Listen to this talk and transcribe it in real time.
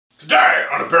Today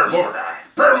on the Bear Movie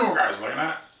Guy's looking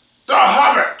at The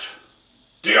Hobbit,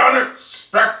 the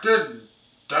unexpected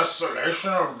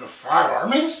desolation of the 5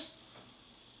 armies?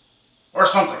 Or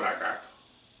something like that.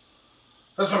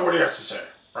 Let's look what he has to say.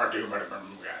 Brought to you by the Bear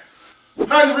Movie Guy.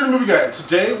 Hi, the Bear Movie Guy.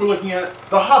 Today we're looking at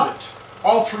The Hobbit,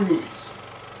 all 3 movies.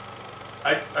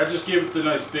 I just gave it the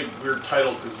nice big weird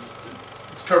title because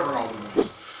it's covering all the movies.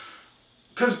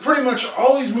 Because pretty much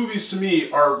all these movies to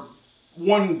me are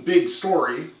one big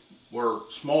story, or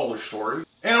smaller story.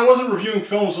 And I wasn't reviewing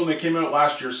films when they came out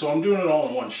last year, so I'm doing it all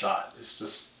in one shot. It's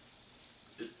just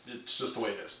the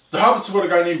way it is. The Hobbit's about a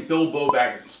guy named Bilbo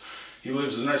Baggins. He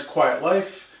lives a nice quiet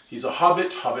life. He's a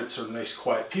hobbit. Hobbits are nice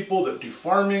quiet people that do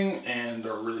farming and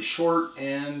are really short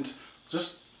and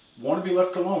just want to be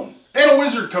left alone. And a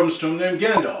wizard comes to him named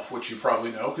Gandalf, which you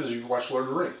probably know because you've watched Lord of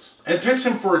the Rings, and picks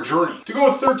him for a journey to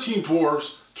go with 13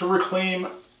 dwarves to reclaim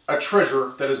a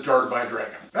treasure that is guarded by a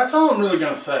dragon. That's all I'm really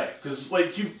going to say, because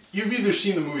like you've either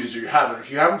seen the movies or you haven't.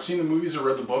 If you haven't seen the movies or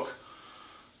read the book,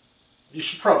 you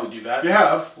should probably do that. If you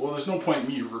have, well, there's no point in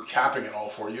me recapping it all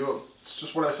for you. It's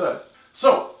just what I said.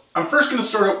 So, I'm first going to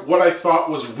start out what I thought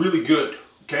was really good,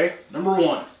 okay? Number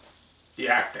 1, the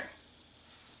acting.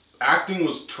 Acting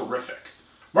was terrific.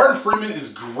 Martin Freeman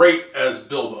is great as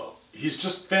Bilbo. He's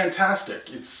just fantastic.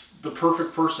 It's the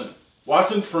perfect person.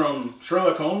 Watson from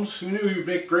Sherlock Holmes, who knew he would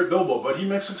make great Bilbo, but he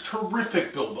makes a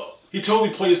terrific Bilbo. He totally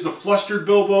plays the flustered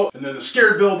Bilbo, and then the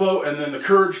scared Bilbo, and then the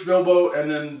courage Bilbo, and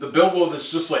then the Bilbo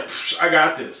that's just like, I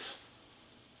got this.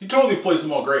 He totally plays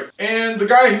them all great. And the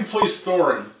guy who plays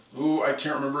Thorin, who I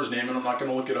can't remember his name, and I'm not going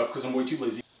to look it up because I'm way too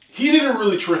lazy, he did a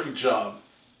really terrific job.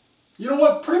 You know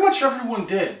what? Pretty much everyone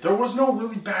did. There was no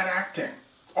really bad acting.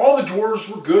 All the dwarves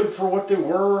were good for what they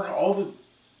were. All the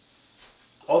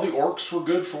orcs were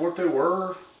good for what they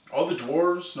were. All the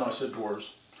dwarves, no, I said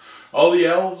dwarves. All the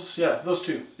elves, yeah, those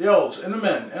two. The elves and the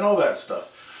men and all that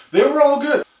stuff. They were all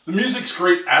good. The music's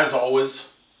great as always.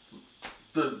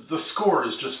 The score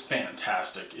is just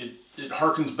fantastic. It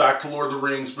harkens back to Lord of the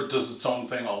Rings but does its own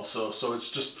thing also. So it's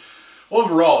just,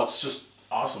 overall, it's just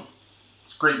awesome.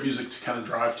 It's great music to kind of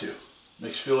drive to.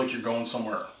 Makes you feel like you're going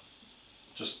somewhere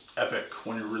just epic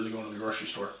when you're really going to the grocery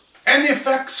store. And the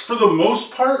effects, for the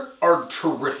most part, are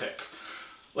terrific.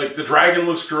 Like, the dragon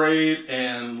looks great,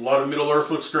 and a lot of Middle Earth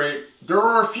looks great. There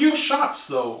are a few shots,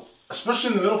 though,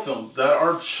 especially in the middle film, that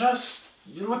are just,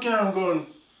 you look at them going,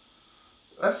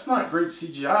 that's not great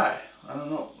CGI. I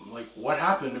don't know, like, what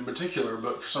happened in particular,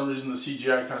 but for some reason the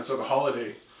CGI kind of took a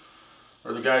holiday.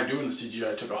 Or the guy doing the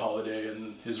CGI took a holiday,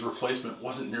 and his replacement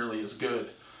wasn't nearly as good.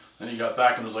 And he got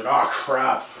back and was like, oh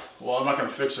crap, well I'm not going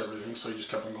to fix everything, so he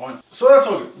just kept on going. So that's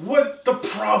all good. What the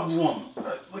problem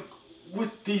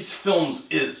with these films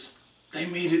is, they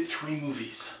made it 3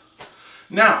 movies.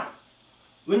 Now,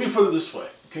 let me put it this way,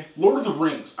 okay? Lord of the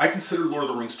Rings, I consider Lord of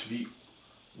the Rings to be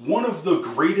one of the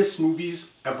greatest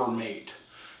movies ever made.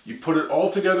 You put it all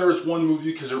together as one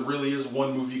movie because it really is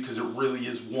one movie, because it really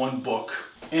is one book.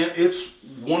 And it's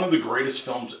one of the greatest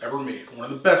films ever made, one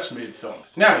of the best made films.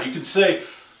 Now, you could say,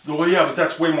 well, yeah, but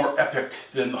that's way more epic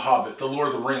than The Hobbit. The Lord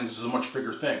of the Rings is a much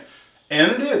bigger thing.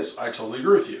 And it is. I totally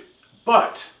agree with you.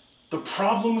 But the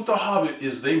problem with The Hobbit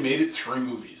is they made it 3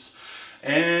 movies.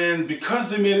 And because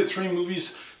they made it 3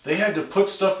 movies, they had to put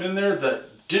stuff in there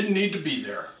that didn't need to be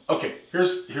there. Okay,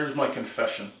 here's my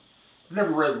confession. I've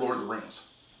never read Lord of the Rings.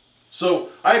 So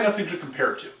I had nothing to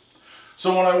compare it to.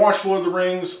 So when I watched Lord of the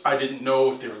Rings, I didn't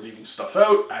know if they were leaving stuff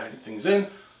out, adding things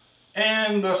in.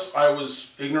 And thus I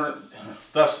was ignorant,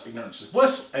 thus ignorance is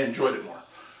bliss. I enjoyed it more.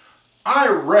 I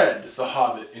read The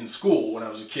Hobbit in school when I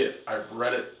was a kid. I've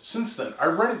read it since then. I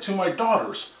read it to my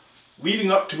daughters leading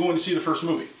up to going to see the first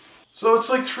movie. So it's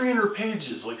like 300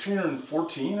 pages, like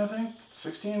 314 I think,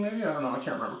 16 maybe, I don't know, I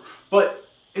can't remember. But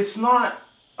it's not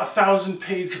a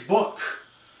 1,000-page book.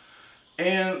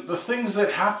 And the things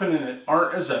that happen in it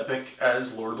aren't as epic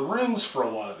as Lord of the Rings for a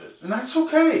lot of it. And that's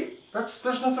okay. There's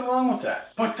nothing wrong with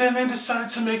that. But then they decided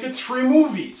to make it 3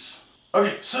 movies.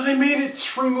 Okay, so they made it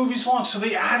 3 movies long, so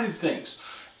they added things.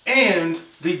 And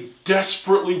they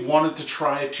desperately wanted to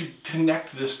try to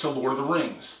connect this to Lord of the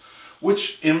Rings,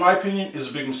 which, in my opinion, is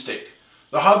a big mistake.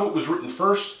 The Hobbit was written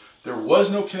first. There was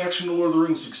no connection to Lord of the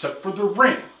Rings except for the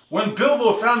ring. When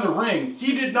Bilbo found the ring,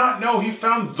 he did not know he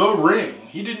found the ring.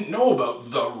 He didn't know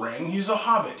about the ring. He's a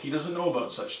hobbit. He doesn't know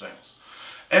about such things.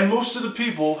 And most of the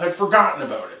people had forgotten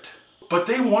about it. But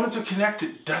they wanted to connect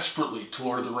it desperately to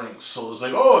Lord of the Rings. So it was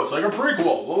like, oh, it's like a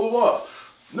prequel, blah, blah, blah.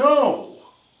 No.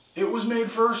 It was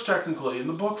made first, technically, in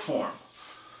the book form.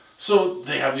 So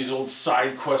they have these old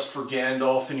side quests for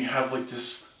Gandalf, and you have like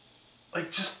this,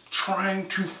 like just trying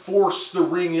to force the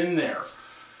ring in there.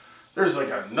 There's like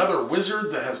another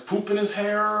wizard that has poop in his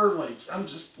hair. Like, I'm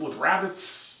just, with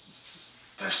rabbits.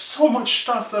 There's so much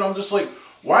stuff that I'm just like,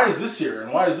 why is this here?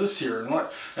 And why is this here? And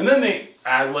what? And then they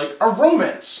add like a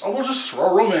romance. Oh, we'll just throw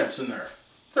a romance in there.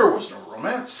 There was no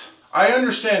romance. I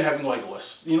understand having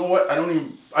Legolas. You know what? I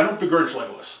don't begrudge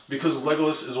Legolas. Because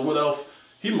Legolas is a wood elf.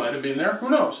 He might have been there. Who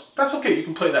knows? That's okay. You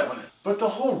can play that one in. But the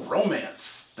whole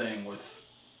romance thing with,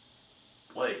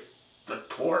 like, the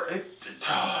poor,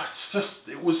 it's just,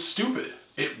 it was stupid.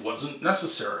 It wasn't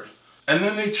necessary. And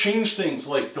then they changed things,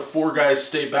 like the 4 guys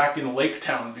stay back in Lake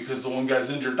Town because the one guy's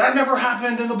injured. That never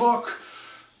happened in the book.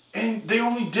 And they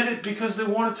only did it because they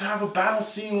wanted to have a battle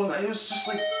scene when it was just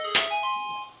like,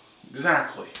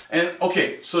 exactly. And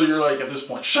okay, so you're like at this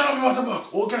point, shut up about the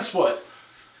book. Well, guess what?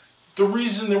 The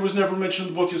reason there was never mentioned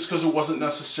in the book is because it wasn't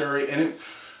necessary. And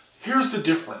here's the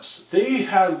difference. They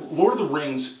had, Lord of the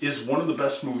Rings is one of the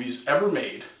best movies ever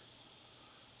made.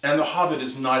 And The Hobbit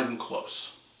is not even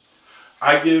close.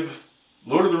 I give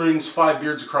Lord of the Rings 5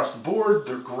 beards across the board.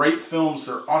 They're great films.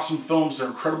 They're awesome films. They're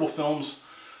incredible films.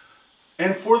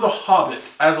 And for The Hobbit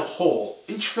as a whole,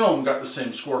 each film got the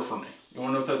same score for me. You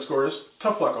want to know what that score is?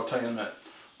 Tough luck, I'll tell you in a minute.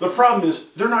 The problem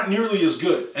is, they're not nearly as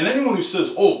good. And anyone who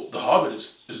says, oh, The Hobbit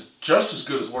is just as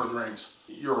good as Lord of the Rings,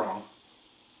 you're wrong.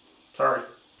 Sorry.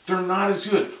 They're not as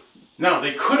good. Now,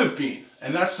 they could have been,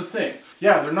 and that's the thing.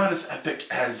 Yeah, they're not as epic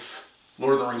as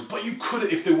Lord of the Rings, but you could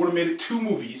have, if they would have made it 2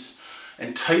 movies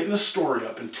and tightened the story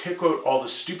up and take out all the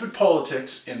stupid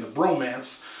politics and the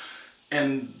bromance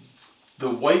and the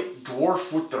white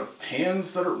dwarf with the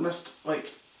hands that are messed,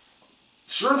 like,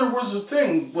 sure, there was a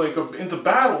thing, like, in the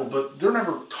battle, but they're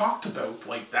never talked about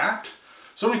like that.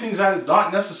 So many things added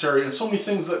not necessary, and so many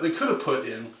things that they could have put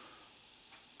in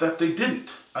that they didn't.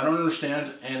 I don't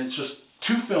understand, and it's just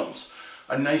 2 films.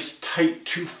 A nice, tight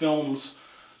 2 films,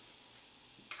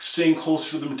 staying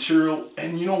closer to the material,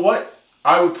 and you know what?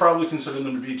 I would probably consider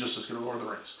them to be just as good as Lord of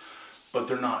the Rings. But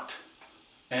they're not.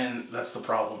 And that's the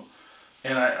problem.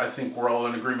 And I think we're all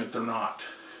in agreement they're not.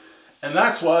 And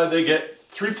that's why they get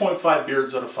 3.5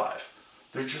 beards out of 5.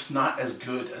 They're just not as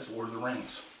good as Lord of the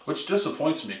Rings. Which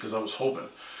disappoints me because I was hoping.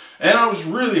 And I was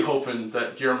really hoping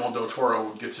that Guillermo del Toro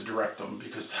would get to direct them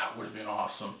because that would have been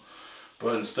awesome.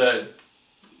 But instead,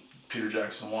 Peter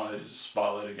Jackson wanted his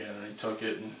spotlight again and he took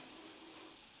it. And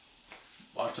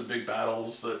lots of big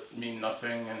battles that mean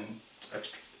nothing and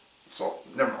extra. So,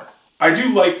 never mind. I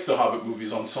do like the Hobbit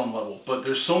movies on some level, but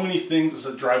there's so many things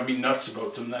that drive me nuts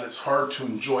about them that it's hard to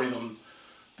enjoy them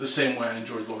the same way I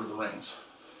enjoyed Lord of the Rings.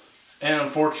 And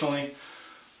unfortunately,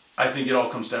 I think it all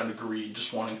comes down to greed,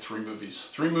 just wanting 3 movies.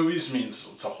 3 movies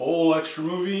means it's a whole extra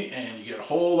movie and you get a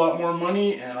whole lot more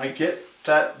money, and I get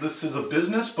that this is a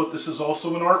business, but this is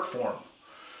also an art form.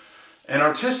 And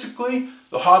artistically,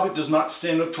 The Hobbit does not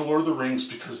stand up to Lord of the Rings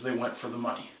because they went for the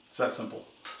money. It's that simple.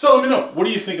 So let me know, what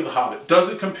do you think of The Hobbit? Does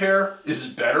it compare? Is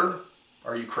it better?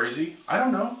 Are you crazy? I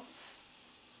don't know.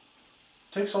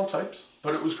 Takes all types.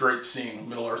 But it was great seeing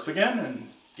Middle Earth again and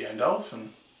Gandalf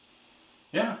and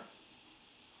yeah.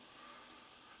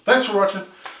 Thanks for watching,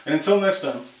 and until next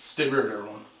time, stay bearded,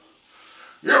 everyone.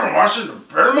 You've been watching the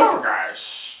Bearded Movie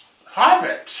Guys.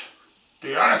 Hobbit.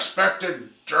 The unexpected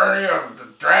journey of the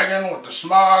dragon with the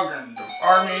smog and the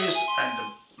armies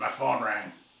and my phone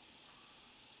rang.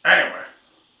 Anyway.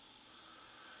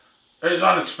 There's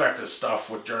unexpected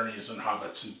stuff with journeys and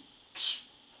hobbits and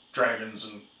dragons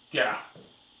and yeah.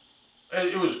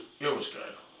 It was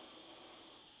good.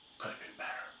 Could have been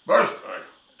better. But it was good.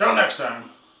 Till next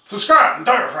time, subscribe and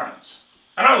tell your friends.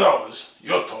 And as always,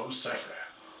 you're told safely.